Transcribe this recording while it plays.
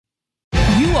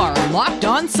are Locked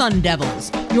On Sun Devils,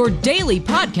 your daily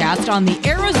podcast on the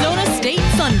Arizona State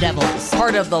Sun Devils.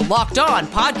 Part of the Locked On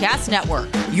Podcast Network,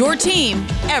 your team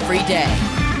every day.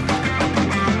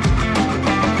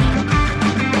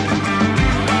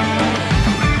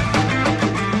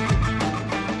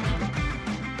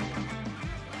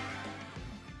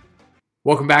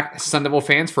 Welcome back, Sun Devil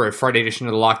fans, for a Friday edition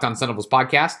of the Locked On Sun Devils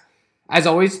podcast. As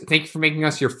always, thank you for making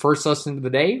us your first listen of the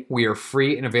day. We are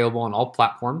free and available on all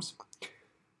platforms.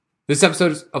 This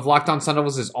episode of Locked On Sun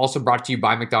Devils is also brought to you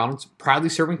by McDonald's, proudly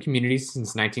serving communities since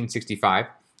 1965.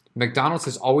 McDonald's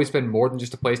has always been more than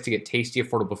just a place to get tasty,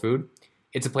 affordable food.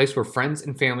 It's a place where friends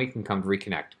and family can come to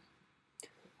reconnect.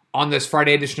 On this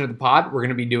Friday edition of the pod, we're going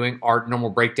to be doing our normal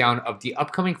breakdown of the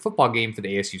upcoming football game for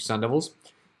the ASU Sun Devils.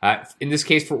 In this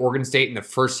case, for Oregon State, in the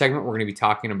first segment, we're going to be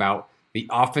talking about the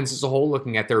offense as a whole,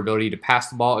 looking at their ability to pass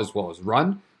the ball as well as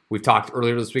run. We've talked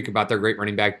earlier this week about their great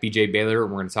running back, BJ Baylor,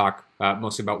 and we're going to talk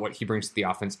mostly about what he brings to the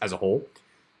offense as a whole.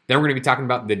 Then we're going to be talking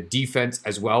about the defense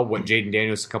as well, what Jaden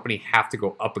Daniels and company have to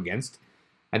go up against.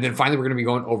 And then finally, we're going to be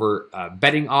going over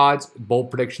betting odds, bowl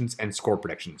predictions, and score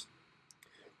predictions.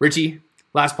 Richie,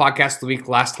 last podcast of the week,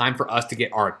 last time for us to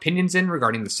get our opinions in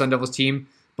regarding the Sun Devils team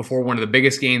before one of the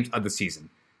biggest games of the season.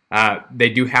 They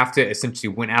do have to essentially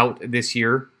win out this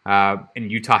year, and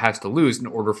Utah has to lose in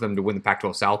order for them to win the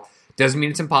Pac-12 South. Doesn't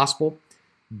mean it's impossible,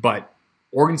 but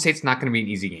Oregon State's not going to be an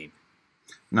easy game.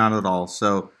 Not at all.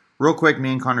 So, real quick,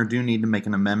 me and Connor do need to make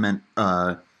an amendment.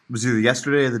 It was either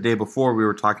yesterday or the day before we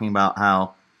were talking about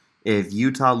how if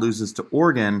Utah loses to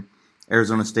Oregon,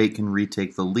 Arizona State can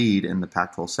retake the lead in the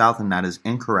Pac-12 South, and that is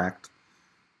incorrect.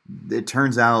 It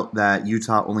turns out that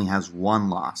Utah only has one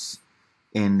loss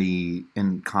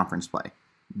in conference play.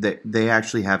 They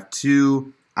actually have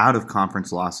two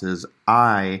out-of-conference losses.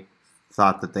 I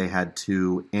thought that they had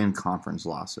two in-conference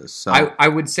losses. So I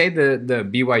would say the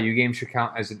BYU game should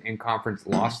count as an in-conference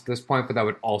loss at this point, but that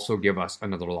would also give us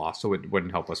another loss, so it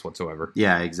wouldn't help us whatsoever.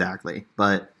 Yeah, exactly.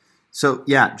 But so,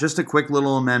 yeah, just a quick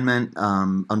little amendment.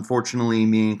 Unfortunately,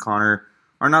 me and Connor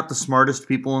are not the smartest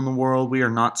people in the world. We are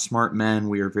not smart men.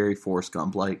 We are very Forrest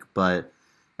Gump-like. But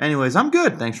anyways, I'm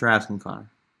good. Thanks for asking, Connor.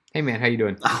 Hey, man, how you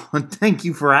doing? Oh, thank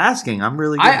you for asking. I'm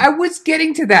really good. I was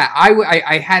getting to that.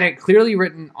 I had it clearly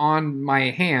written on my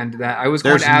hand that I was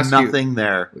going to ask you. There's nothing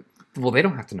there. Well, they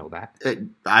don't have to know that.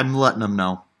 I'm letting them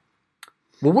know.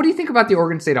 Well, what do you think about the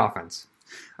Oregon State offense?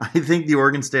 I think the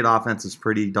Oregon State offense is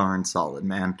pretty darn solid,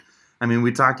 man. I mean,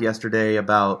 we talked yesterday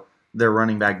about their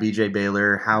running back, BJ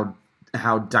Baylor,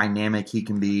 how dynamic he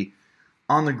can be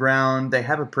on the ground. They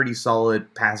have a pretty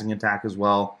solid passing attack as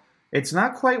well. It's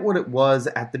not quite what it was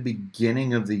at the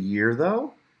beginning of the year,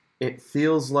 though. It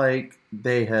feels like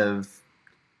they've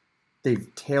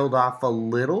tailed off a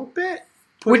little bit,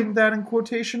 putting that in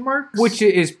quotation marks. Which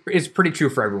is pretty true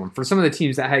for everyone. For some of the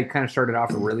teams that had kind of started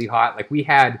off really hot, like we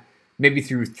had maybe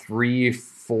through 3,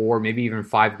 4, maybe even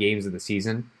 5 games of the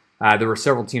season, there were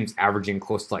several teams averaging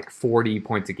close to like 40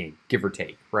 points a game, give or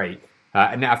take, right?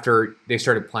 And after they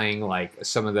started playing like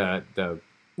some of the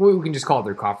we can just call it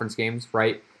their conference games,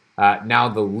 right? Now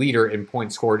the leader in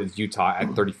points scored is Utah at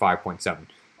 35.7.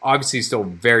 Obviously still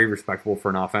very respectable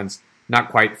for an offense. Not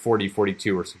quite 40,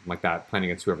 42 or something like that, playing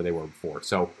against whoever they were before.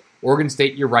 So Oregon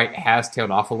State, you're right, has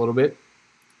tailed off a little bit.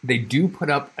 They do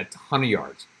put up a ton of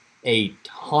yards. A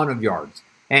ton of yards.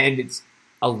 And it's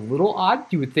a little odd,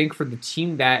 you would think, for the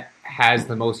team that has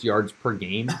the most yards per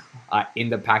game in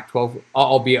the Pac-12,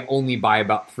 albeit only by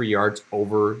about 3 yards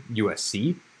over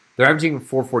USC. They're averaging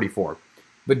 444.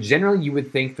 But generally, you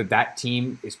would think that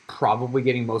team is probably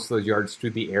getting most of those yards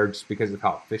through the air just because of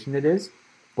how efficient it is.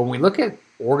 But when we look at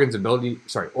Oregon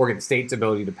State's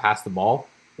ability to pass the ball,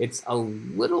 it's a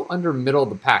little under middle of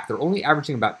the pack. They're only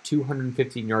averaging about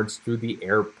 215 yards through the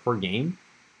air per game.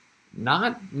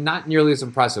 Not nearly as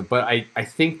impressive, but I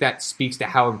think that speaks to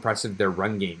how impressive their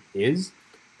run game is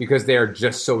because they are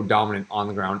just so dominant on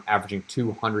the ground, averaging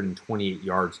 228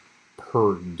 yards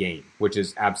per game, which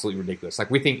is absolutely ridiculous. Like,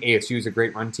 we think ASU is a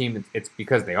great run team. It's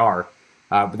because they are,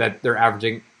 but that they're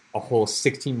averaging a whole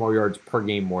 16 more yards per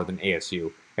game more than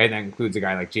ASU, and that includes a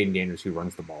guy like Jaden Daniels who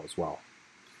runs the ball as well.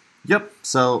 Yep.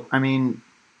 So, I mean,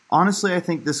 honestly, I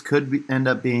think this could end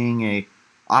up being a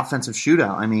offensive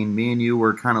shootout. I mean, me and you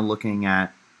were kind of looking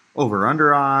at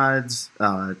over-under odds,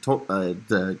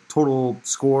 the total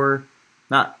score.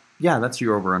 That's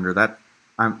your over-under. That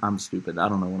I'm stupid. I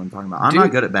don't know what I'm talking about. I'm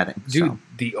not good at betting. Dude,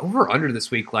 the over-under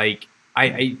this week, like,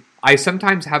 I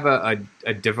sometimes have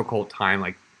a difficult time,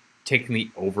 like, taking the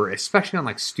over, especially on,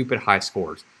 like, stupid high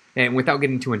scores. And without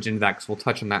getting too much into that, because we'll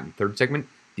touch on that in the third segment,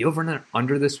 the over and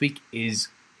under this week is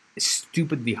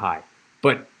stupidly high.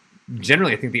 But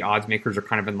generally, I think the odds makers are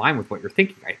kind of in line with what you're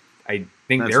thinking. I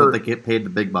think that's what they get paid the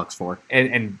big bucks for.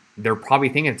 And they're probably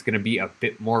thinking it's going to be a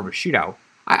bit more of a shootout.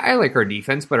 I like our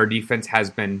defense, but our defense has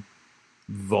been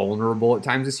vulnerable at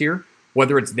times this year.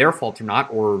 Whether it's their fault or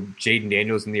not, or Jaden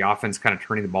Daniels and the offense kind of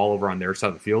turning the ball over on their side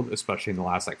of the field, especially in the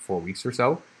last 4 weeks or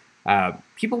so,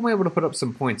 people will be able to put up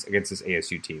some points against this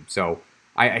ASU team. So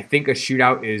I think a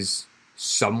shootout is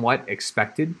somewhat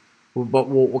expected, but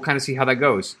we'll kind of see how that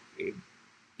goes.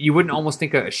 You wouldn't almost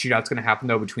think a shootout's going to happen,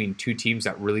 though, between two teams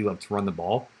that really love to run the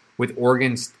ball. With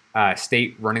Oregon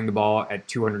State running the ball at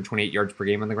 228 yards per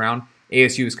game on the ground,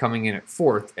 ASU is coming in at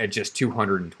 4th at just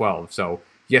 212. So,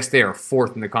 yes, they are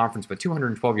 4th in the conference, but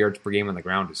 212 yards per game on the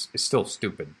ground is still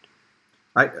stupid.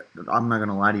 I'm not going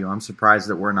to lie to you. I'm surprised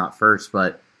that we're not first,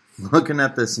 but looking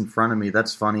at this in front of me,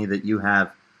 that's funny that you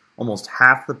have almost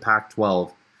half the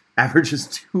Pac-12 averages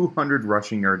 200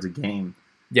 rushing yards a game.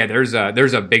 Yeah, there's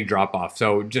a big drop-off.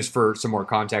 So just for some more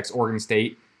context, Oregon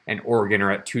State and Oregon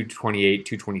are at 228,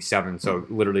 227, so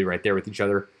literally right there with each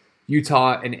other.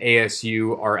 Utah and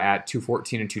ASU are at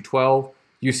 214 and 212.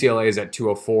 UCLA is at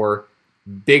 204.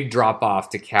 Big drop-off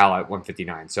to Cal at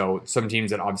 159. So some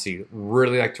teams that obviously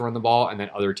really like to run the ball, and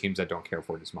then other teams that don't care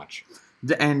for it as much.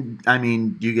 And, I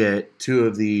mean, you get two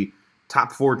of the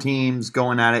top 4 teams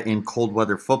going at it in cold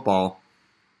weather football.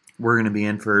 We're going to be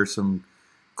in for some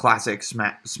classic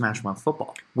smash mouth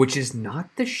football, which is not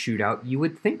the shootout you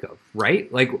would think of,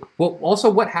 right? Also,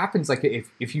 what happens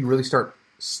if you really start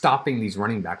stopping these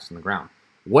running backs on the ground?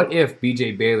 What if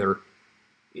BJ Baylor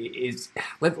is,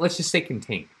 let's just say,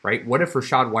 contained, right? What if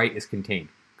Rachaad White is contained?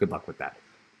 Good luck with that.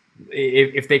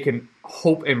 If they can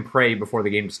hope and pray before the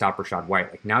game to stop Rachaad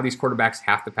White, now these quarterbacks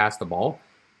have to pass the ball.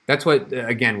 That's what,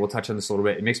 again, we'll touch on this a little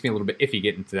bit. It makes me a little bit iffy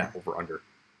getting into that over-under.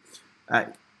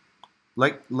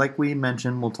 Like we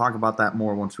mentioned, we'll talk about that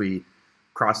more once we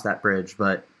cross that bridge.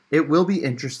 But it will be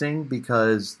interesting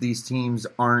because these teams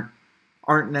aren't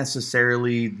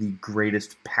necessarily the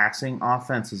greatest passing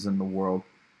offenses in the world.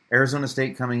 Arizona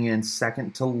State coming in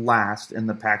second to last in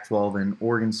the Pac-12, and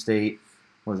Oregon State,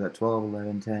 what was that, 12,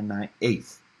 11, 10, 9,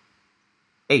 8th.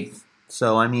 8th.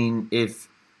 So, I mean, if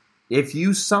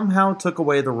you somehow took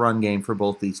away the run game for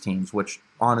both these teams, which,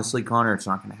 honestly, Connor, it's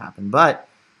not going to happen, but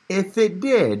if it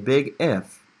did, big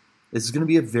if, this is going to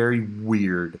be a very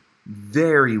weird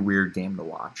game to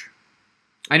watch.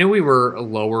 I knew we were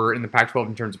lower in the Pac-12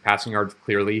 in terms of passing yards,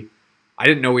 clearly. I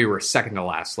didn't know we were second to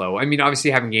last low. I mean, obviously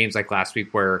having games like last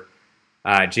week where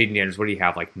Jaden Daniels, what do you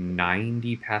have,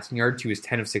 90 passing yards? He was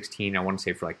 10 of 16, I want to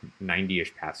say, for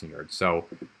 90-ish passing yards. So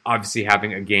obviously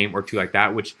having a game or two like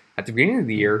that, which at the beginning of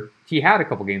the year, he had a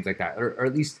couple games like that, or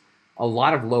at least a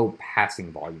lot of low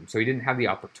passing volume. So he didn't have the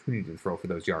opportunity to throw for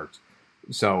those yards.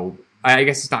 So I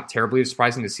guess it's not terribly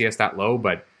surprising to see us that low,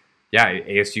 but yeah,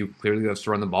 ASU clearly loves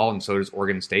to run the ball, and so does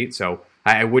Oregon State. So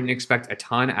I wouldn't expect a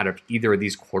ton out of either of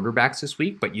these quarterbacks this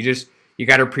week, but you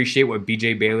got to appreciate what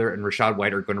BJ Baylor and Rachaad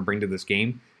White are going to bring to this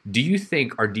game. Do you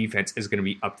think our defense is going to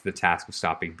be up to the task of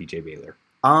stopping BJ Baylor?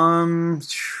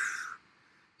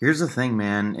 Here's the thing,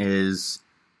 man, is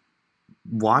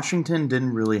Washington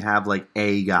didn't really have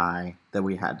a guy that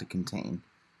we had to contain,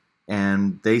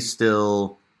 and they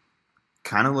still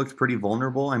kind of looked pretty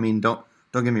vulnerable. I mean, don't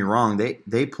get me wrong,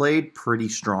 they played pretty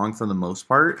strong for the most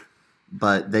part,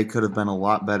 but they could have been a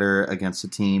lot better against a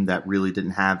team that really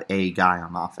didn't have a guy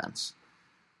on offense.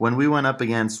 When we went up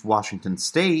against Washington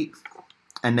State,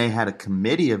 and they had a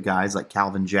committee of guys like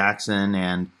Calvin Jackson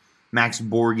and Max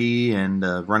Borghi and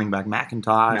running back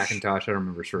McIntosh. I don't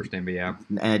remember his first name, but yeah.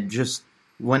 And just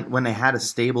when they had a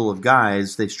stable of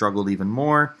guys, they struggled even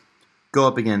more. Go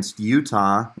up against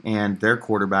Utah, and their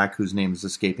quarterback, whose name is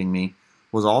escaping me,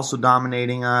 was also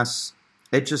dominating us.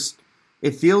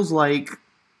 It feels like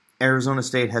Arizona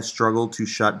State has struggled to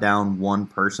shut down one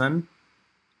person,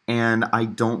 and I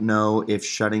don't know if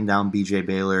shutting down BJ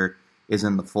Baylor is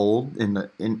in the fold, in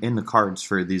the cards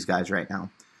for these guys right now.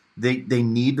 They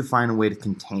need to find a way to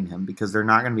contain him because they're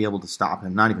not going to be able to stop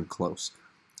him, not even close.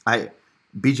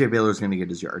 BJ Baylor is going to get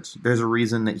his yards. There's a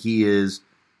reason that he is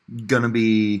going to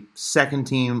be second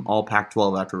team all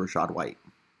Pac-12 after Rachaad White.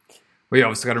 Well, you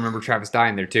also got to remember Travis Dye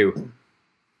in there too.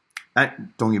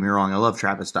 Don't get me wrong, I love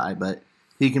Travis Dye, but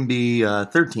he can be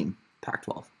third team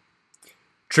Pac-12.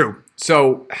 True.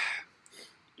 So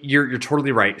you're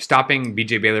totally right. Stopping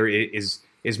BJ Baylor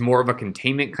is more of a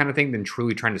containment kind of thing than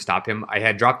truly trying to stop him. I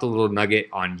had dropped a little nugget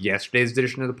on yesterday's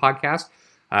edition of the podcast,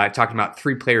 talking about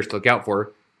 3 players to look out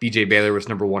for. BJ Baylor was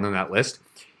number 1 on that list.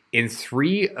 In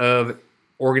 3 of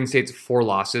Oregon State's 4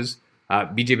 losses,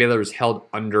 BJ Baylor has held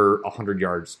under 100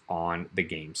 yards on the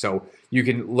game. So you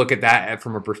can look at that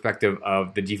from a perspective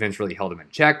of the defense really held him in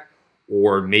check,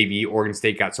 or maybe Oregon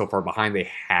State got so far behind they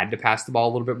had to pass the ball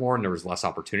a little bit more and there was less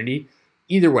opportunity.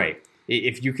 Either way,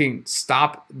 if you can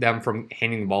stop them from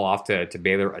handing the ball off to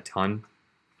Baylor a ton,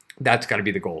 that's got to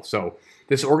be the goal. So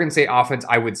this Oregon State offense,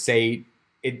 I would say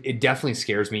it definitely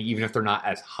scares me, even if they're not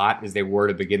as hot as they were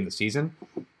to begin the season.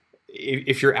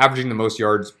 If you're averaging the most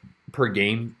yards per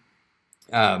game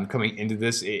coming into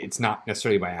this, it's not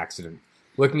necessarily by accident.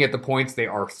 Looking at the points, they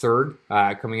are third,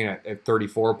 coming in at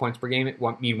 34 points per game.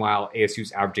 Meanwhile,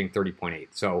 ASU's averaging 30.8.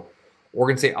 So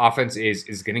Oregon State offense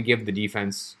is going to give the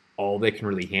defense all they can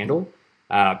really handle.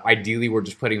 Ideally, we're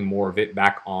just putting more of it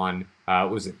back on,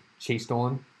 was it Chance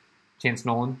Nolan? I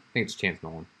think it's Chance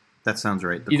Nolan. That sounds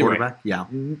right. The Either quarterback? way, Yeah.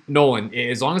 Nolan,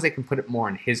 as long as they can put it more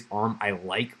on his arm, I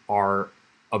like our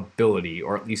ability,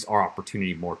 or at least our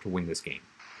opportunity more to win this game.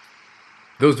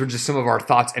 Those were just some of our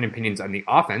thoughts and opinions on the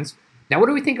offense. Now, what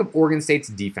do we think of Oregon State's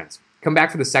defense? Come back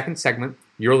for the second segment.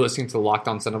 You're listening to the Locked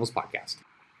On Sun Devils podcast.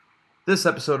 This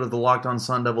episode of the Locked On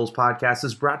Sun Devils podcast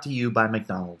is brought to you by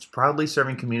McDonald's, proudly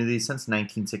serving communities since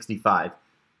 1965.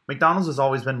 McDonald's has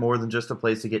always been more than just a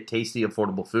place to get tasty,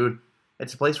 affordable food.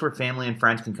 It's a place where family and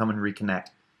friends can come and reconnect.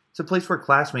 It's a place where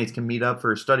classmates can meet up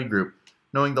for a study group,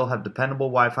 knowing they'll have dependable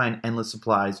Wi-Fi and endless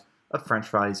supplies of French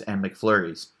fries and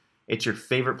McFlurries. It's your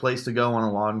favorite place to go on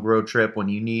a long road trip when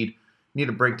you need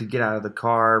a break to get out of the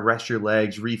car, rest your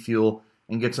legs, refuel,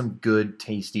 and get some good,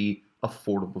 tasty,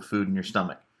 affordable food in your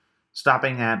stomach.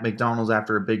 Stopping at McDonald's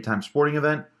after a big-time sporting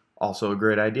event, also a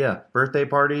great idea. Birthday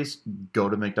parties, go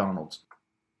to McDonald's.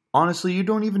 Honestly, you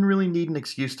don't even really need an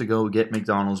excuse to go get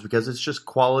McDonald's because it's just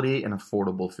quality and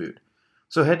affordable food.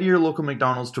 So head to your local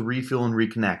McDonald's to refuel and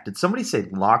reconnect. Did somebody say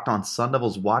Locked On Sun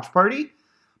Devils watch party?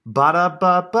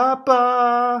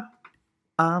 Ba-da-ba-ba-ba.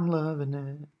 I'm loving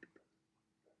it.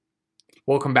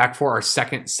 Welcome back for our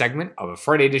second segment of a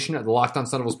Friday edition of the Locked On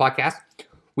Sun Devils podcast.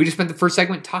 We just spent the first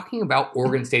segment talking about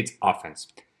Oregon State's offense.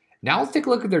 Now let's take a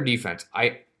look at their defense.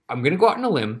 I'm going to go out on a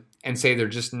limb and say they're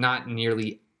just not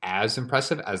nearly as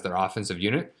impressive as their offensive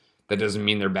unit. That doesn't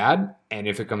mean they're bad. And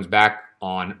if it comes back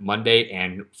on Monday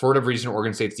and for whatever reason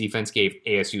Oregon State's defense gave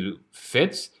ASU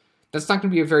fits, that's not going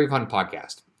to be a very fun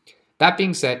podcast. That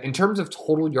being said, in terms of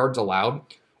total yards allowed,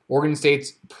 Oregon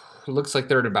State's looks like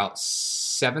they're at about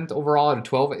 7th overall out of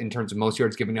 12 in terms of most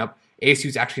yards given up. ASU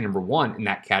is actually number 1 in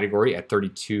that category at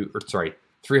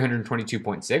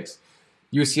 322.6.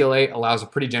 UCLA allows a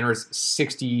pretty generous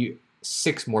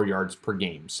 66 more yards per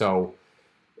game. So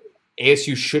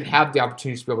ASU should have the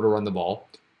opportunity to be able to run the ball.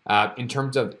 In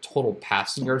terms of total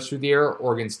passing yards through the air,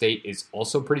 Oregon State is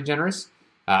also pretty generous.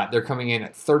 They're coming in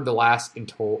at third to last in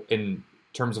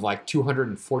terms of like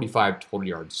 245 total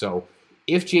yards. So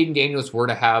if Jaden Daniels were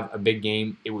to have a big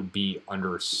game, it would be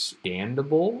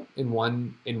understandable in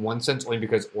one sense, only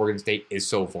because Oregon State is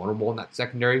so vulnerable in that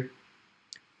secondary.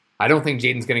 I don't think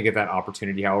Jaden's going to get that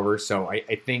opportunity, however, so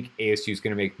I think ASU is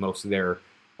going to make most of their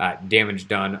damage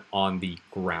done on the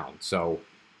ground. So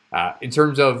in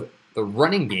terms of the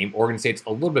running game, Oregon State's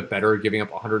a little bit better, giving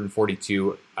up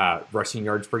 142 rushing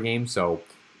yards per game. So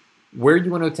where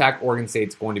you want to attack Oregon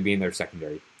State's going to be in their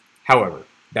secondary. However,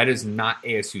 that is not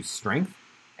ASU's strength,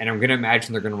 and I'm going to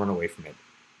imagine they're going to run away from it.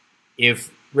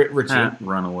 If Richard,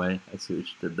 run away. I see what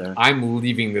you did there. I'm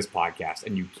leaving this podcast,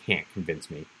 and you can't convince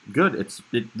me. Good.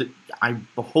 I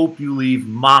hope you leave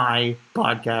my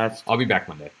podcast. I'll be back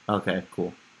Monday. Okay,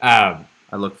 cool. I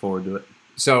look forward to it.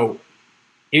 So,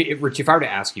 Rich, if I were to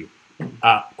ask you,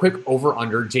 quick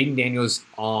over-under, Jaden Daniels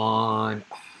on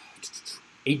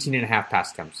 18.5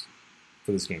 pass attempts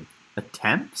for this game.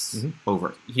 Attempts? Mm-hmm.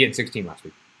 Over. He had 16 last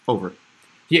week. Over.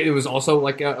 Yeah, it was also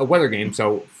like a weather game,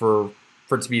 so for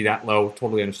it to be that low,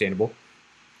 totally understandable.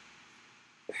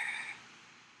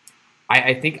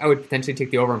 I think I would potentially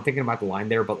take the over. I'm thinking about the line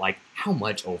there, but like how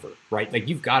much over, right? Like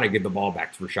you've got to give the ball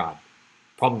back to Rashad.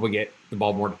 Probably get the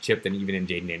ball more to Chip than even in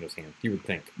Jaden Daniels' hands, you would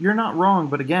think. You're not wrong,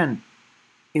 but again,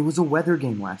 it was a weather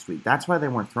game last week. That's why they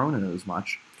weren't throwing it as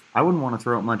much. I wouldn't want to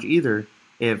throw it much either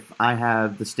if I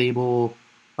have the stable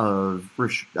of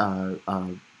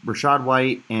Rashad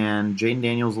White and Jaden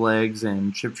Daniels' legs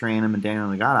and Chip Trayanum and Daniel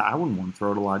Nagata. I wouldn't want to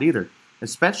throw it a lot either,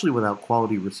 especially without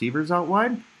quality receivers out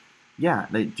wide. Yeah,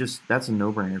 that's a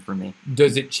no-brainer for me.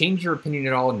 Does it change your opinion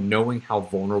at all knowing how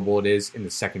vulnerable it is in the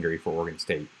secondary for Oregon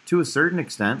State? To a certain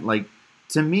extent. Like,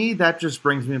 to me, that just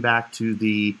brings me back to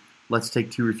the let's take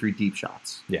 2 or 3 deep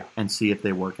shots and see if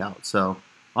they work out. So,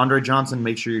 Andre Johnson,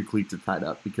 make sure your cleats are tied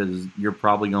up because you're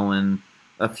probably going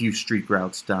a few streak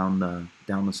routes down the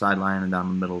sideline and down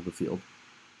the middle of the field.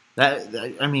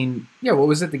 What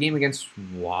was it, the game against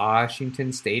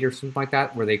Washington State or something like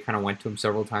that, where they kind of went to him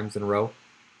several times in a row?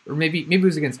 Or maybe it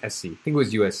was against SC. I think it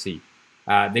was USC.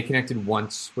 They connected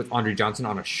once with Andre Johnson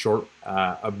on a short,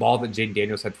 a ball that Jaden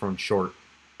Daniels had thrown short.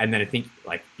 And then I think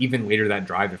like even later that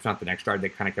drive, if not the next drive, they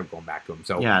kind of kept going back to him.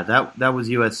 So yeah, that was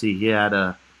USC. He had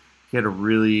a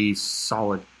really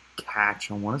solid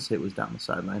catch. I want to say it was down the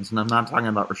sidelines, and I'm not talking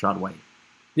about Rashad White.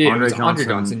 Yeah, Andre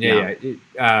Johnson.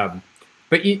 Yeah.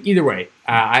 But either way,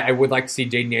 I would like to see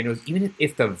Jaden Daniels, even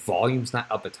if the volume's not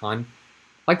up a ton.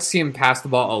 I'd like to see him pass the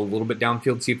ball a little bit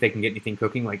downfield, see if they can get anything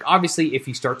cooking. Like obviously, if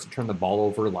he starts to turn the ball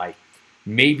over, like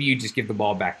maybe you just give the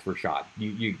ball back to Rashad.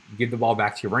 You give the ball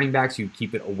back to your running backs. You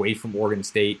keep it away from Oregon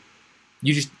State.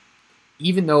 You just,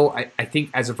 even though I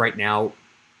think as of right now,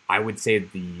 I would say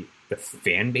the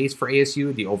fan base for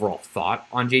ASU, the overall thought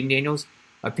on Jaden Daniels,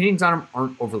 opinions on him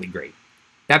aren't overly great.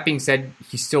 That being said,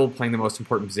 he's still playing the most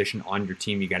important position on your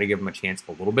team. You got to give him a chance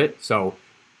a little bit. So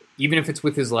even if it's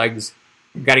with his legs,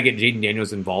 you got to get Jaden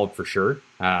Daniels involved for sure.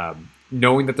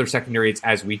 Knowing that their secondary is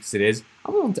as weak as it is,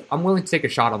 I'm willing to take a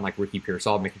shot on like Ricky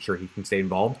Pearsall, making sure he can stay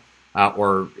involved,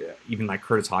 or even like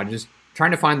Curtis Hodges,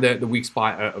 trying to find the weak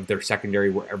spot of their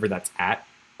secondary wherever that's at,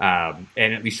 and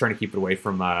at least trying to keep it away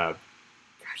from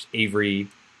Avery.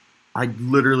 I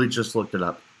literally just looked it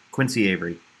up. Quincy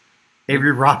Avery.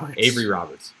 Avery Roberts. Avery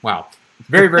Roberts. Wow.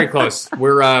 Very, very close.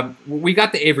 We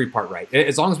got the Avery part right.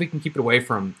 As long as we can keep it away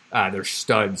from their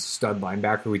stud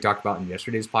linebacker we talked about in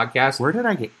yesterday's podcast. Where did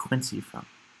I get Quincy from?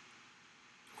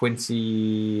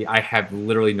 Quincy, I have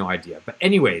literally no idea. But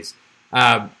anyways,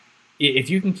 if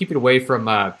you can keep it away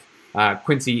from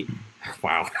Quincy,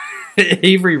 wow,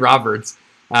 Avery Roberts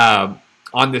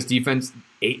on this defense,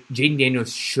 Jaden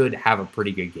Daniels should have a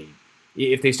pretty good game.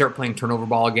 If they start playing turnover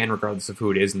ball again, regardless of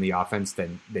who it is in the offense,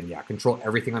 then yeah, control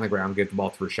everything on the ground, get the ball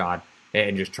to Rashad,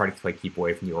 and just try to keep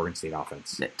away from the Oregon State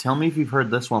offense. Tell me if you've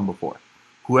heard this one before.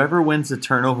 Whoever wins the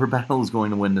turnover battle is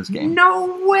going to win this game.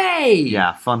 No way!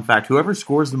 Yeah, fun fact. Whoever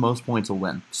scores the most points will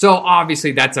win. So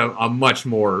obviously that's a much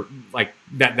more, like,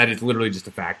 that is literally just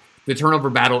a fact. The turnover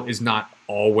battle is not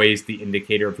always the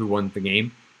indicator of who won the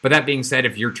game. But that being said,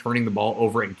 if you're turning the ball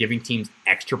over and giving teams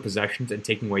extra possessions and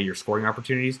taking away your scoring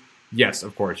opportunities, yes,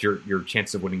 of course, your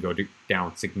chances of winning go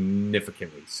down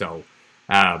significantly. So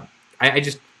I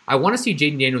want to see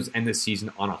Jaden Daniels end this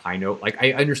season on a high note. Like,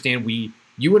 I understand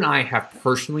you and I have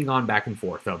personally gone back and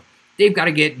forth of they've got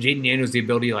to get Jaden Daniels the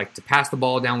ability like to pass the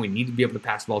ball down. We need to be able to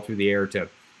pass the ball through the air to,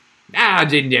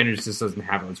 Jaden Daniels just doesn't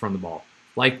have it. Let's run the ball.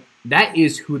 Like, that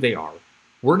is who they are.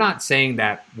 We're not saying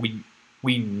that we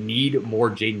need more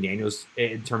Jaden Daniels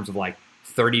in terms of like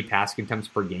 30 pass attempts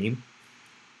per game.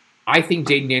 I think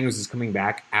Jaden Daniels is coming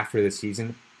back after this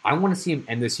season. I want to see him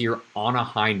end this year on a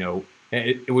high note.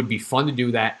 It would be fun to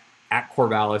do that at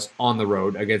Corvallis on the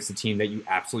road against a team that you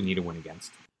absolutely need to win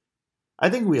against. I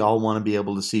think we all want to be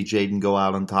able to see Jaden go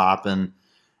out on top, and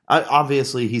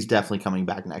obviously he's definitely coming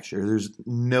back next year. There's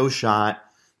no shot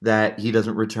that he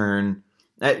doesn't return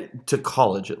to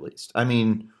college at least. I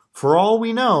mean, for all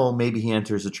we know, maybe he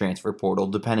enters the transfer portal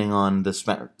depending on the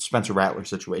Spencer Rattler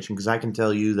situation, because I can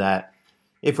tell you that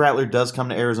if Rattler does come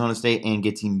to Arizona State and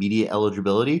gets immediate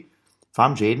eligibility, if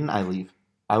I'm Jaden, I leave.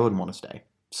 I wouldn't want to stay.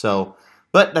 So,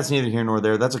 but that's neither here nor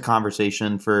there. That's a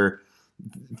conversation for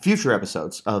future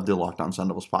episodes of the Locked On Sun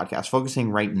Devils podcast. Focusing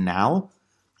right now,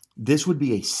 this would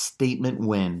be a statement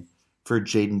win for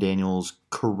Jaden Daniels'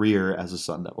 career as a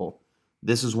Sun Devil.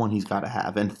 This is one he's got to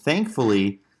have. And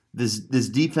thankfully, this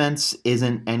defense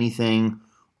isn't anything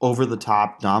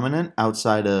over-the-top dominant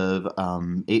outside of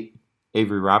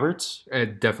Avery Roberts?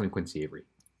 Definitely Quincy Avery.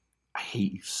 I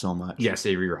hate you so much. Yes,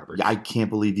 Avery Roberts. I can't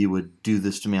believe you would do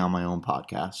this to me on my own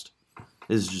podcast.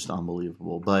 This is just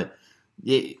unbelievable. But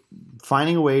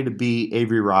finding a way to beat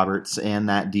Avery Roberts and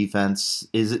that defense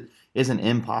isn't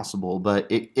impossible. But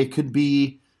it could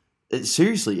be,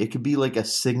 seriously, it could be like a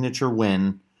signature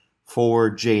win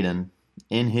for Jaden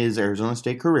in his Arizona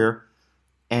State career.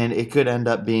 And it could end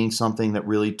up being something that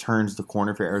really turns the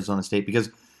corner for Arizona State, because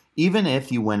even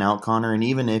if you win out, Connor, and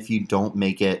even if you don't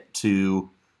make it to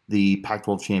the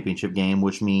Pac-12 championship game,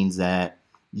 which means that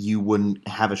you wouldn't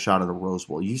have a shot at a Rose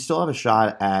Bowl, you still have a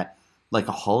shot at like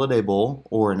a Holiday Bowl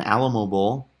or an Alamo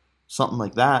Bowl, something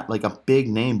like that, like a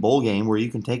big-name bowl game where you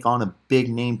can take on a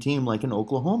big-name team like in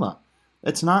Oklahoma.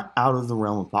 It's not out of the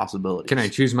realm of possibilities. Can I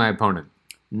choose my opponent?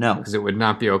 No. Because it would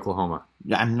not be Oklahoma.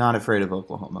 I'm not afraid of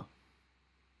Oklahoma.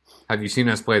 Have you seen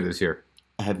us play this year?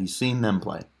 Have you seen them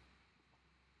play?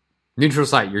 Neutral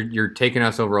site, you're taking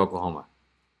us over Oklahoma.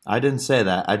 I didn't say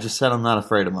that. I just said I'm not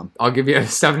afraid of them. I'll give you a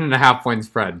 7.5 point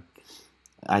spread.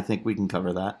 I think we can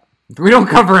cover that. We don't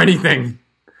cover anything.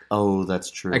 Oh, that's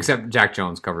true. Except Jack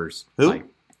Jones covers. Who?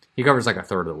 He covers like a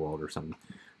third of the world or something.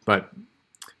 But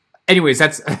anyways,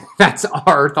 that's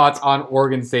our thoughts on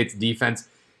Oregon State's defense.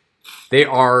 They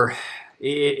are.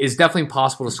 It's definitely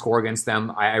possible to score against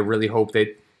them. I really hope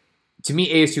that. To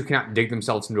me, ASU cannot dig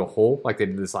themselves into a hole like they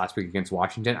did this last week against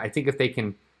Washington. I think if they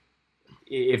can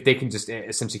just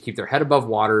essentially keep their head above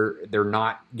water, they're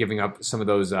not giving up some of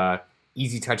those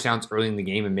easy touchdowns early in the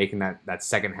game and making that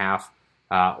second half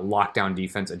lockdown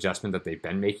defense adjustment that they've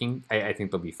been making, I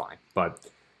think they'll be fine. But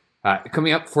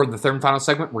coming up for the third and final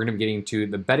segment, we're going to be getting into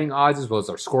the betting odds as well as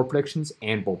our score predictions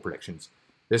and bowl predictions.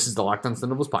 This is the Locked On Sun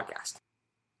Devils podcast.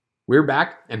 We're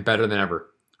back and better than ever.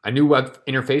 A new web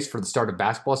interface for the start of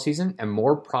basketball season and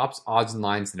more props, odds, and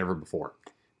lines than ever before.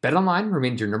 BetOnline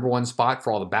remains your number one spot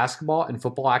for all the basketball and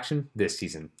football action this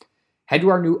season. Head to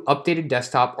our new updated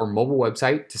desktop or mobile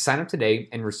website to sign up today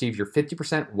and receive your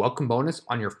 50% welcome bonus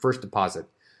on your first deposit.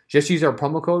 Just use our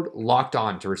promo code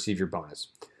LOCKEDON to receive your bonus.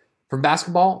 From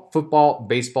basketball, football,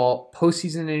 baseball,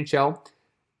 postseason NHL,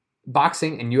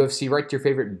 boxing, and UFC right to your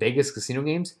favorite Vegas casino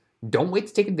games, don't wait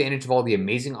to take advantage of all the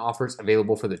amazing offers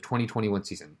available for the 2021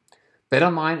 season.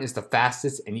 BetOnline is the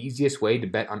fastest and easiest way to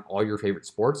bet on all your favorite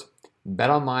sports.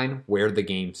 BetOnline, where the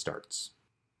game starts.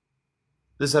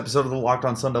 This episode of the Locked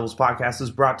On Sun Devils podcast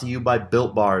is brought to you by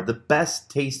Built Bar, the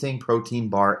best tasting protein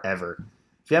bar ever.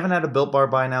 If you haven't had a Built Bar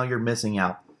by now, you're missing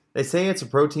out. They say it's a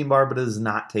protein bar, but it does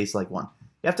not taste like one.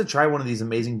 You have to try one of these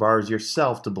amazing bars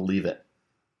yourself to believe it.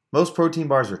 Most protein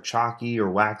bars are chalky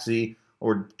or waxy,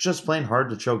 or just plain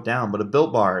hard to choke down, but a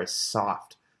Built Bar is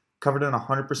soft, covered in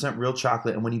 100% real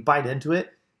chocolate, and when you bite into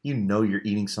it, you know you're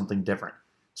eating something different.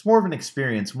 It's more of an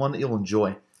experience, one that you'll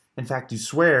enjoy. In fact, you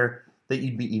swear that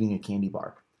you'd be eating a candy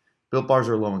bar. Built Bars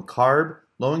are low in carb,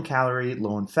 low in calorie,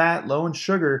 low in fat, low in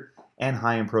sugar, and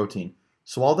high in protein.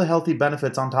 So all the healthy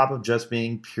benefits on top of just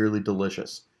being purely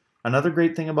delicious. Another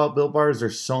great thing about Built Bars,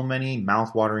 there's so many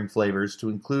mouth-watering flavors to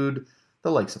include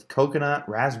the likes of coconut,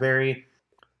 raspberry,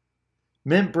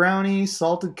 mint brownie,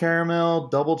 salted caramel,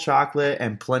 double chocolate,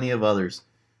 and plenty of others.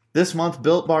 This month,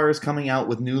 Built Bar is coming out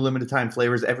with new limited time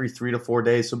flavors every 3 to 4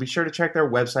 days, so be sure to check their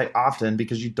website often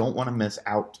because you don't want to miss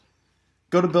out.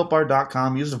 Go to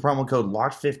BuiltBar.com, use the promo code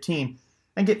LOCKED15,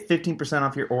 and get 15%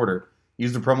 off your order.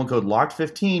 Use the promo code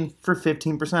LOCKED15 for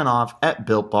 15% off at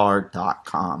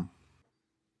BuiltBar.com.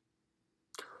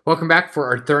 Welcome back for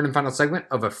our third and final segment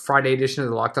of a Friday edition of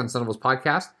the Locked On Sun Devils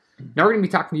podcast. Now we're going to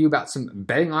be talking to you about some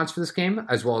betting odds for this game,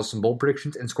 as well as some bold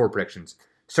predictions and score predictions.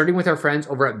 Starting with our friends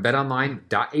over at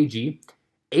betonline.ag,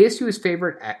 ASU is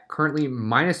favored at currently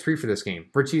 -3 for this game.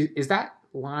 Richie, is that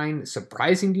line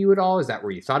surprising to you at all? Is that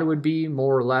where you thought it would be,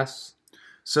 more or less?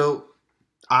 So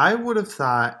I would have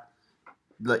thought,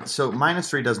 so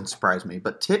 -3 doesn't surprise me,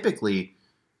 but typically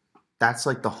that's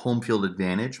like the home field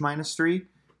advantage -3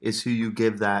 is who you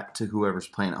give that to whoever's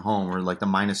playing at home, or like the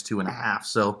 -2.5.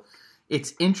 So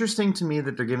it's interesting to me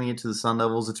that they're giving it to the Sun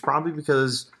Devils. It's probably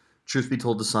because, truth be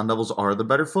told, the Sun Devils are the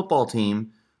better football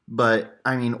team. But,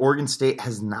 I mean, Oregon State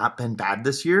has not been bad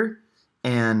this year,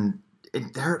 and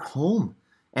they're at home.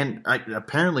 And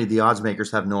apparently the odds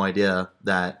makers have no idea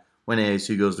that when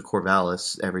ASU goes to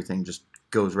Corvallis, everything just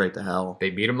goes right to hell. They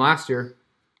beat them last year.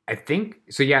 I think,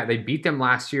 so yeah, they beat them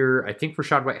last year. I think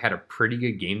Rachaad White had a pretty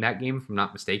good game that game, if I'm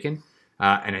not mistaken.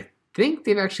 And I think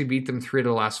they've actually beat them 3 of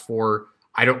the last 4.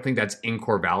 I don't think that's in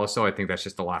Corvallis, though. I think that's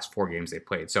just the last 4 games they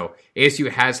played. So ASU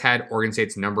has had Oregon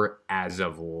State's number as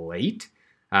of late.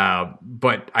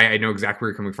 But I know exactly where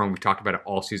you're coming from. We've talked about it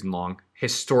all season long.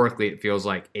 Historically, it feels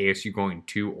like ASU going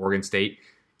to Oregon State,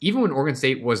 even when Oregon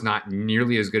State was not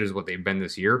nearly as good as what they've been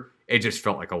this year, it just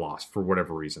felt like a loss for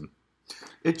whatever reason.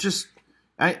 It just,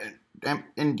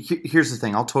 and here's the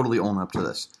thing. I'll totally own up to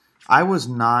this. I was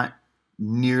not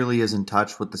nearly as in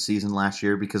touch with the season last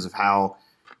year because of how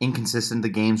inconsistent the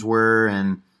games were,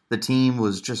 and the team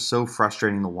was just so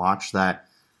frustrating to watch that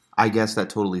I guess that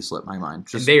totally slipped my mind.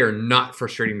 And they are not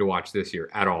frustrating to watch this year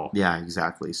at all. Yeah,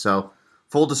 exactly. So,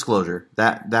 full disclosure,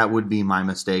 that would be my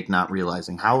mistake, not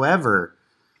realizing. However,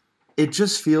 it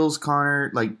just feels,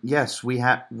 Connor, like, yes,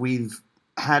 we've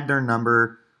had their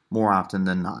number more often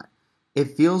than not.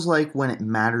 It feels like when it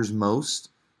matters most,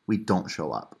 we don't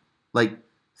show up. Like,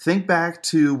 think back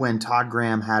to when Todd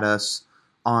Graham had us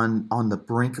on the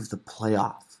brink of the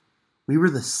playoff. We were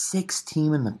the 6th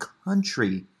team in the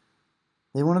country.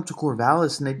 They went up to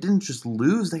Corvallis, and they didn't just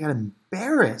lose. They got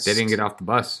embarrassed. They didn't get off the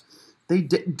bus. They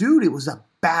did. Dude, it was a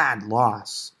bad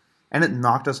loss, and it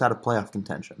knocked us out of playoff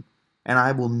contention. And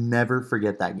I will never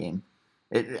forget that game.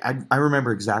 I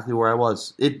remember exactly where I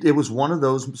was. It was one of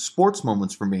those sports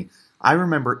moments for me. I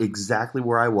remember exactly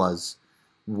where I was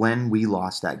when we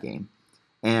lost that game.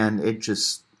 And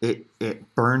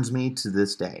it burns me to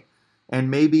this day. And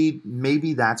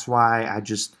maybe that's why I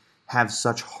just have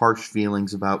such harsh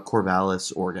feelings about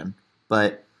Corvallis, Oregon.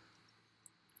 But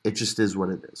It just is what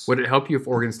it is. Would it help you if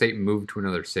Oregon State moved to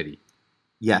another city?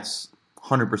 Yes,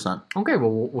 100%. Okay,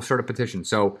 well, we'll start a petition.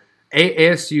 So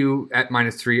ASU at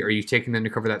 -3, are you taking them to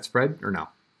cover that spread or no?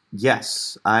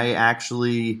 Yes, I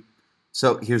actually.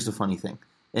 So here's the funny thing.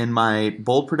 In my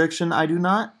bold prediction, I do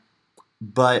not,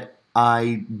 but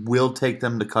I will take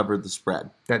them to cover the spread.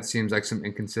 That seems like some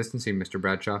inconsistency, Mr.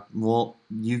 Bradshaw. Well,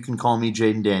 you can call me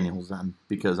Jaden Daniels then,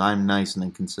 because I'm nice and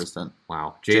inconsistent.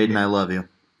 Wow. Jaden, I love you.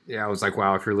 Yeah, I was like,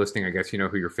 wow, if you're listening, I guess you know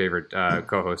who your favorite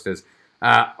co-host is.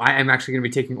 I am actually going to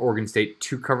be taking Oregon State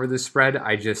to cover this spread.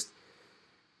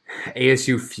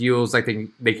 ASU feels like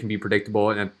they can be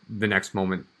predictable, and at the next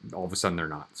moment, all of a sudden, they're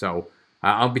not. So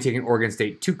I'll be taking Oregon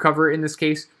State to cover in this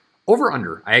case.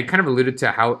 Over-under. I kind of alluded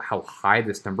to how high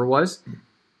this number was.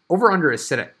 Over-under is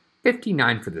set at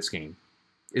 59 for this game.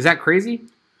 Is that crazy?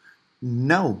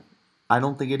 No, I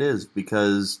don't think it is,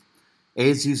 because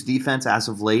ASU's defense, as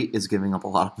of late, is giving up a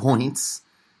lot of points.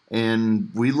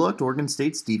 And we looked, Oregon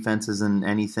State's defense isn't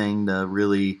anything to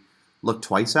really look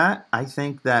twice at. I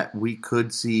think that we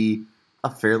could see a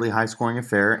fairly high-scoring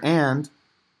affair, and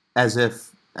as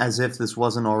if this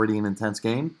wasn't already an intense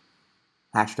game,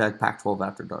 hashtag Pac-12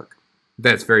 After Dark.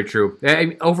 That's very true.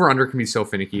 Over-under can be so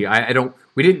finicky.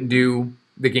 We didn't do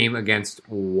the game against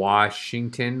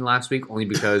Washington last week only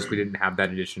because we didn't have that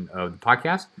edition of the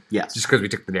podcast. Yes. Just because we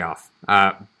took the day off.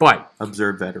 But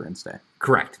observed Veterans Day.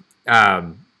 Correct.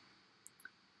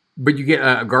 But you get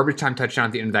a garbage time touchdown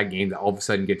at the end of that game that all of a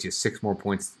sudden gets you 6 more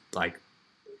points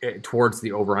towards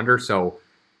the over-under. So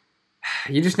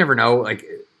you just never know.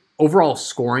 Overall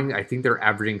scoring, I think they're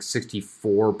averaging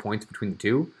 64 points between the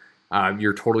two.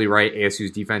 You're totally right.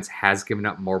 ASU's defense has given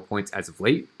up more points as of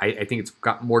late. I think it's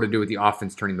got more to do with the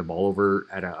offense turning the ball over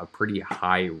at a pretty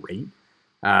high rate.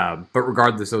 But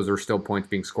regardless, those are still points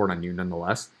being scored on you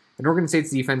nonetheless. And Oregon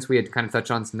State's defense, we had to kind of touch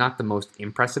on, is not the most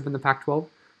impressive in the Pac-12.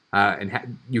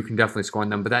 You can definitely score on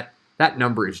them. But that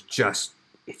number is just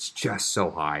so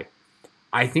high.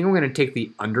 I think I'm going to take the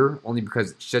under only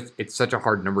because it's such a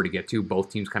hard number to get to.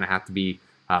 Both teams kind of have to be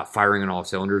firing on all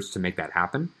cylinders to make that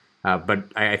happen. But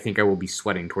I think I will be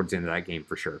sweating towards the end of that game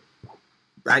for sure.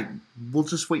 We'll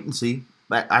just wait and see.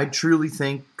 I truly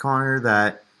think, Connor,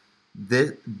 that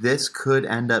this could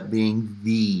end up being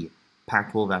the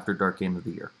Pac-12 After Dark game of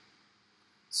the year.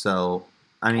 So,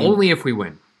 I mean, only if we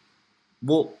win.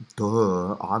 Well,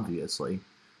 duh, obviously.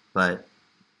 But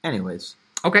anyways.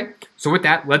 Okay, so with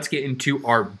that, let's get into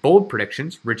our bold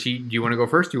predictions. Richie, do you want to go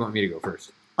first? Or do you want me to go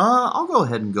first? I'll go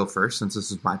ahead and go first since this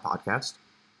is my podcast.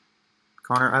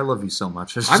 Connor, I love you so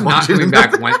much. I'm not coming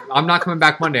back. I'm not coming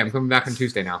back Monday. I'm coming back on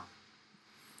Tuesday now.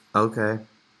 Okay.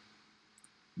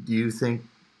 Do you think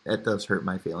that does hurt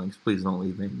my feelings? Please don't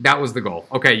leave me. That was the goal.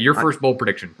 Okay, your first bold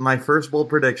prediction. My first bold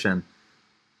prediction.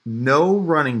 No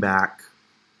running back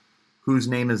whose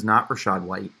name is not Rachaad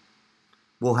White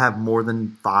will have more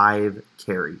than 5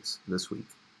 carries this week.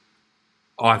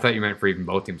 Oh, I thought you meant for even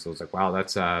both teams. So I was like, wow,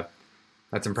 that's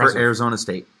impressive. For Arizona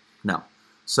State. No.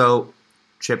 So,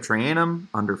 Chip Trayanum,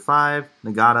 under 5.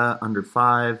 Nagata, under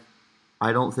 5.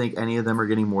 I don't think any of them are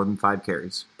getting more than 5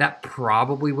 carries. That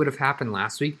probably would have happened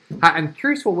last week. I'm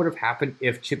curious what would have happened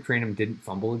if Chip Trayanum didn't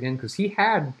fumble again, because he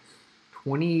had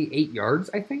 28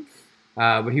 yards, I think.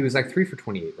 But he was 3 for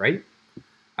 28, right?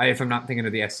 If I'm not thinking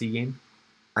of the SC game.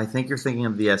 I think you're thinking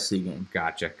of the SC game.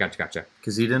 Gotcha.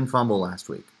 Because he didn't fumble last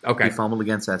week. Okay. He fumbled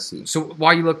against SC. So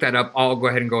while you look that up, I'll go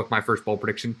ahead and go with my first bold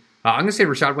prediction. I'm going to say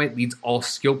Rachaad White leads all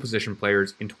skill position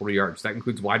players in total yards. That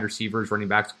includes wide receivers, running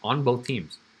backs on both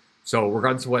teams. So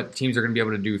regardless of what teams are going to be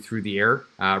able to do through the air,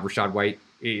 Rachaad White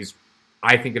is,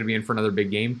 I think, going to be in for another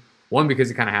big game. One,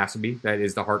 because it kind of has to be. That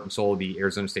is the heart and soul of the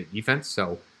Arizona State defense.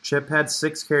 So Chip had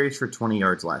 6 carries for 20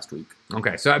 yards last week.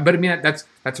 Okay, but I mean that's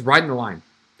riding the line.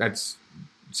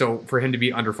 So for him to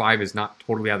be under 5 is not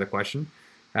totally out of the question.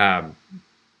 At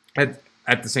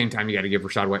the same time, you got to give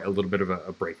Rachaad White a little bit of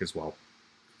a break as well.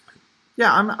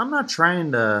 Yeah, I'm not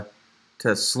trying to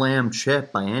slam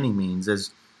Chip by any means.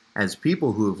 As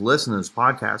people who have listened to this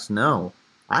podcast know,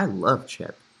 I love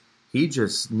Chip. He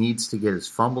just needs to get his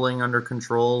fumbling under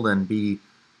control and be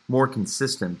more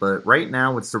consistent. But right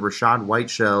now, it's the Rachaad White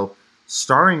show,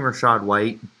 starring Rachaad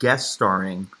White, guest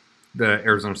starring the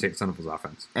Arizona State Sun Devils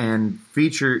offense, and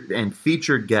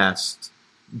featured guest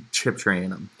Chip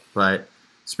Trayanum. But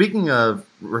speaking of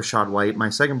Rachaad White, my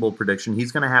second bold prediction: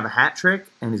 he's going to have a hat trick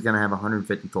and he's going to have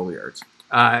 150 total yards.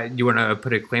 Do you want to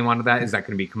put a claim onto that? Is that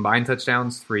going to be combined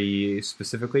touchdowns, 3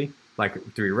 specifically, like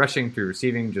 3 rushing, 3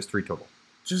 receiving, just 3 total?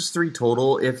 Just 3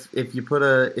 total. If you put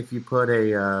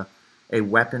a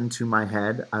weapon to my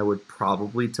head, I would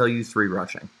probably tell you 3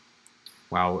 rushing.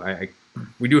 Wow,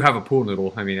 we do have a pool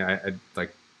noodle. I mean,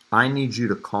 I need you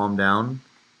to calm down.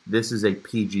 This is a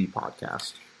PG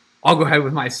podcast. I'll go ahead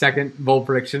with my second bold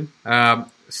prediction.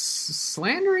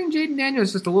 Slandering Jaden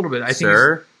Daniels just a little bit. I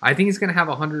think he's going to have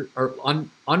 100 or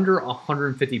under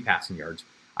 150 passing yards.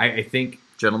 I think.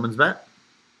 Gentleman's bet?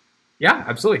 Yeah,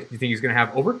 absolutely. You think he's going to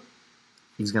have over?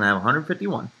 He's going to have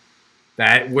 151.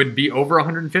 That would be over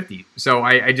 150. So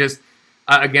I just,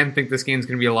 again, think this game's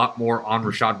going to be a lot more on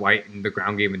Rachaad White and the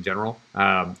ground game in general.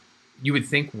 You would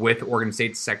think with Oregon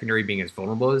State's secondary being as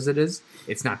vulnerable as it is,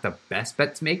 it's not the best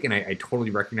bet to make, and I totally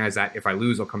recognize that. If I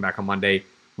lose, I'll come back on Monday.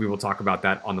 We will talk about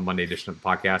that on the Monday edition of the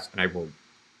podcast, and I will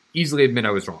easily admit I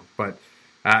was wrong. But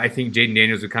I think Jaden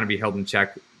Daniels would kind of be held in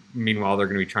check. Meanwhile, they're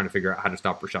going to be trying to figure out how to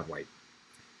stop Rachaad White.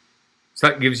 So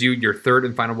that gives you your third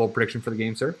and final bold prediction for the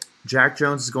game, sir. Jack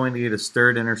Jones is going to get his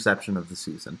third interception of the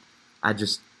season. I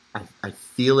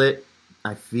feel it.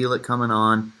 I feel it coming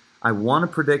on. I want to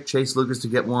predict Chase Lucas to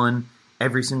get one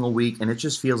every single week, and it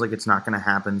just feels like it's not going to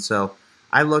happen. So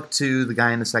I look to the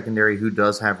guy in the secondary who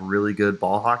does have really good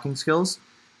ball hawking skills,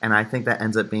 and I think that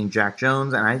ends up being Jack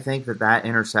Jones, and I think that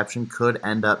interception could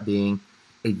end up being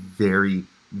a very,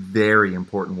 very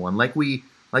important one. Like we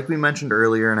mentioned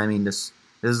earlier, and I mean this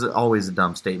is always a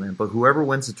dumb statement, but whoever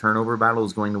wins the turnover battle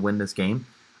is going to win this game.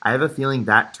 I have a feeling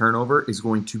that turnover is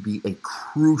going to be a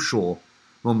crucial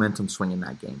momentum swing in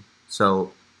that game.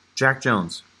 So Jack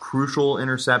Jones, crucial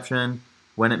interception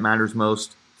when it matters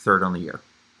most, third on the year.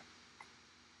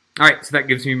 All right, so that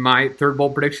gives me my third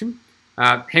bold prediction.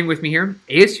 Hang with me here.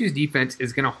 ASU's defense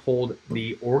is going to hold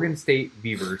the Oregon State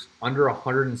Beavers under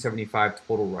 175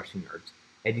 total rushing yards.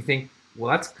 And you think, well,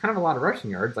 that's kind of a lot of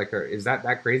rushing yards. Like, is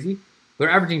that crazy? They're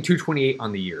averaging 228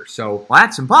 on the year. So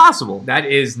that's impossible. That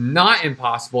is not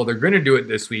impossible. They're going to do it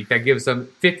this week. That gives them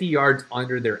 50 yards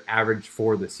under their average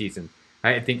for the season.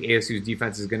 I think ASU's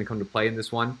defense is going to come to play in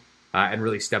this one and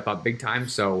really step up big time.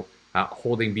 So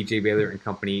holding BJ Baylor and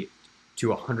company to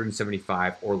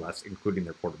 175 or less, including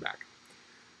their quarterback.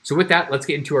 So with that, let's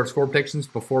get into our score predictions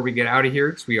before we get out of here,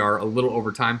 because we are a little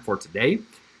over time for today.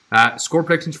 Score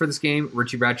predictions for this game,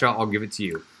 Richie Bradshaw, I'll give it to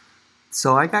you.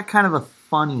 So I got kind of a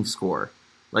funny score.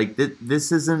 Like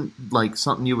this isn't like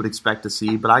something you would expect to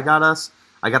see, but I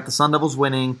got the Sun Devils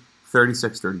winning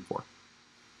 36-34.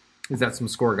 Is that some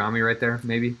scoregami right there,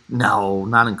 maybe? No,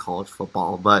 not in college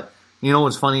football. But you know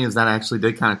what's funny is that actually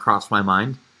did kind of cross my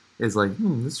mind. Is like,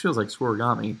 this feels like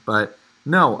scoregami. But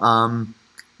no,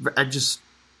 I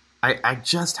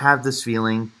just have this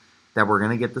feeling that we're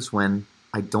going to get this win.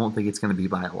 I don't think it's going to be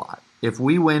by a lot. If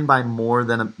we win by more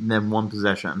than one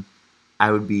possession,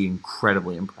 I would be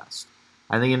incredibly impressed.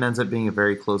 I think it ends up being a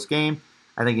very close game.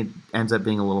 I think it ends up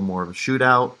being a little more of a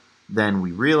shootout than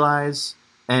we realize,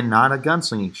 and not a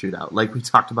gunslinging shootout like we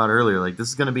talked about earlier. Like, this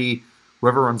is going to be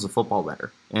whoever runs the football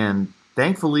better. And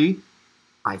thankfully,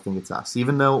 I think it's us.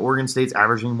 Even though Oregon State's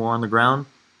averaging more on the ground,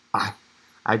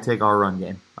 I take our run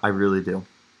game. I really do.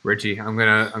 Richie, I'm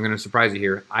gonna surprise you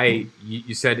here.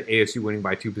 You said ASU winning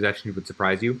by 2 possessions would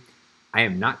surprise you. I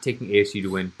am not taking ASU to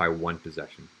win by 1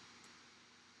 possession.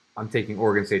 I'm taking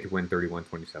Oregon State to win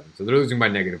 31-27. So they're losing by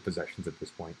negative possessions at this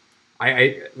point.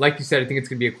 I like you said, I think it's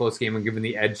going to be a close game. I'm giving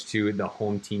the edge to the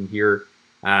home team here.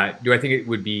 Do I think it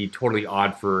would be totally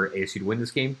odd for ASU to win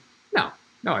this game? No,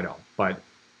 I don't. But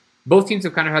both teams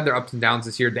have kind of had their ups and downs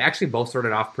this year. They actually both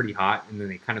started off pretty hot, and then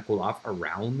they kind of cooled off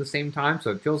around the same time. So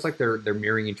it feels like they're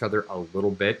mirroring each other a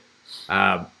little bit.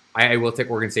 I will take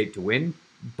Oregon State to win,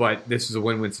 but this is a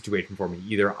win-win situation for me.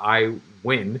 Either I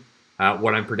win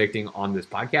what I'm predicting on this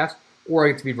podcast, or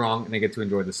I get to be wrong and I get to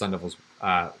enjoy the Sun Devils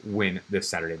win this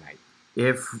Saturday night.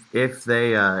 If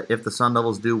the Sun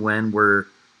Devils do win, we're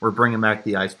bringing back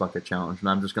the ice bucket challenge, and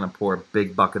I'm just going to pour a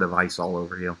big bucket of ice all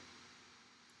over you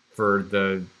for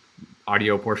the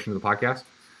audio portion of the podcast.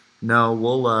 No,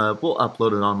 we'll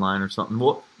upload it online or something.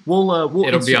 We'll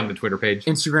it'll be on the Twitter page.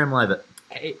 Instagram Live it.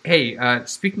 Hey,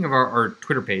 speaking of our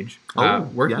Twitter page,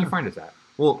 where can you find us at?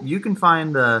 Well, you can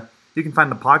find the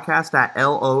podcast at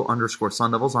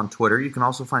LO_Sun Devils on Twitter. You can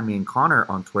also find me and Connor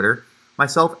on Twitter.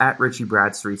 Myself at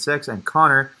RichieBrads36 and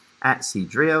Connor at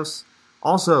CDrios.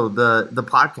 Also, the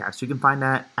podcast, you can find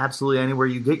that absolutely anywhere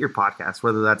you get your podcasts,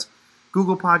 whether that's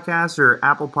Google Podcasts or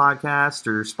Apple Podcasts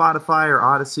or Spotify or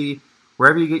Odyssey.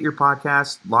 Wherever you get your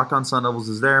podcasts, Locked On Sun Devils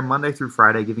is there Monday through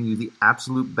Friday, giving you the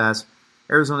absolute best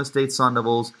Arizona State Sun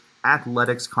Devils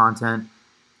athletics content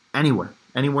anywhere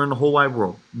in the whole wide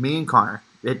world. Me and Connor.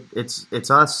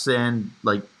 It's us and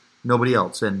like nobody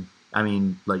else. And I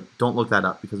mean, like, don't look that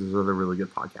up because there's other really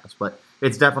good podcasts, but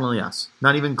it's definitely us.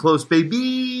 Not even close,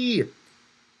 baby.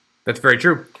 That's very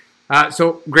true.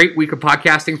 So great week of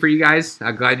podcasting for you guys.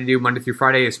 Glad to do Monday through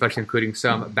Friday, especially including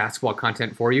some basketball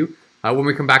content for you. When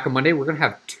we come back on Monday, we're going to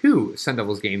have 2 Sun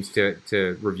Devils games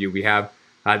to review. We have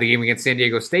the game against San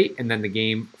Diego State and then the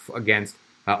game against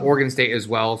Oregon State as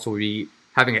well. So we'll be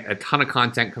having a ton of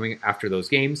content coming after those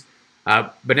games.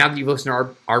 But now that you've listened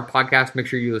to our podcast, make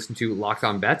sure you listen to Locked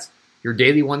On Bets, your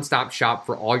daily one-stop shop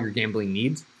for all your gambling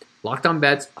needs. Locked On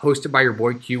Bets, hosted by your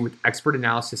boy Q with expert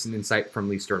analysis and insight from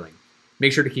Lee Sterling.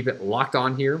 Make sure to keep it locked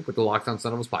on here with the Locked On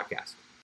Sun Devils podcast.